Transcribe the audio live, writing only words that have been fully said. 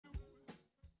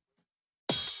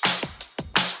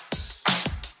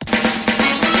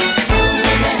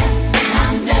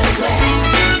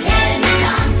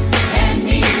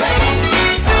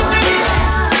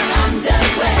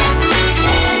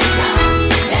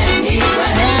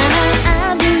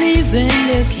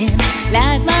looking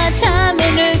like my time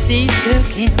on earth is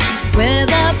cooking, with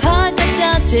a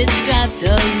polka-dotted striped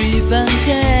or ribbon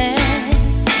shirt,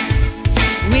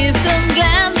 with some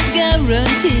glamour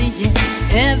guaranteeing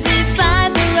every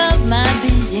fiber of my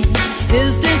being.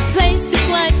 Is this place to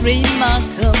quite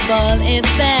remarkable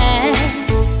effect?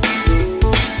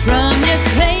 From your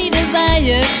cradle by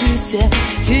your trousseau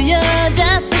to your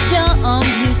death with your own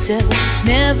yourself,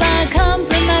 never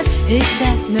compromise,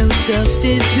 exact no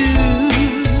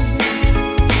substitute.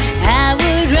 I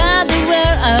would rather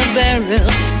wear a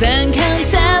barrel than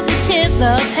conservative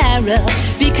apparel,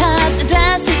 because a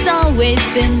dress has always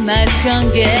been my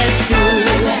strongest suit.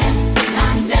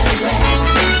 Underwear,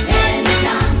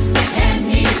 anytime,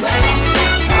 anywhere.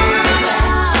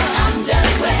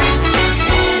 Underwear,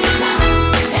 anytime,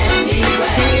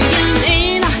 anywhere.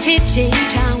 Staying in or hitching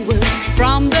townwards,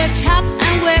 from the top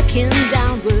and working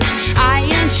downwards. I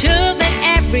ensure that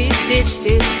every stitch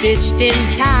is stitched in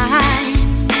time.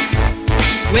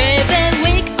 With a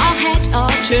wig or hat or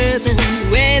turban,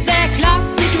 with a clock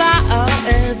to draw or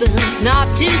urban, not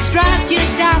to strut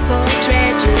yourself or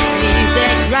treacherously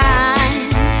that rhyme.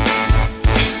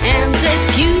 And if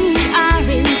you are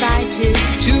invited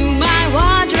to my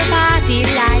wardrobe, are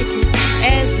delighted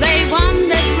as they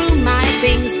wander through my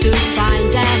things to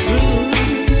find a route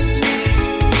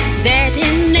that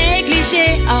in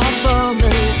negligee or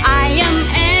formal I am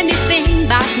anything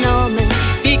but normal,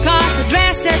 because a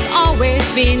dress has always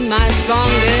been my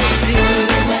strongest suit.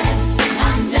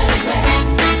 Underwear,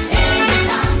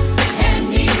 anytime,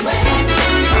 anywhere.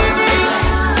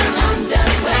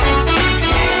 Underwear,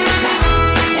 anytime,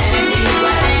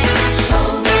 anywhere.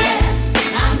 Overwear,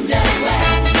 underwear,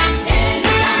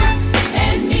 anytime,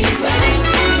 anywhere.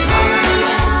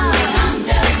 Overwear,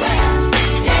 underwear,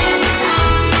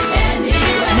 anytime,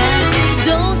 anywhere. Now you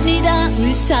don't need a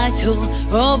recital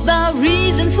of the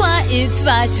reasons why it's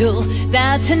vital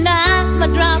that tonight my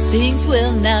droppings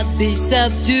will not be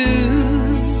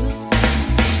subdued.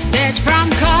 That from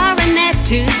coronet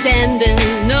to sandal,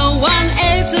 no one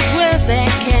else is worth a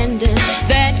candle.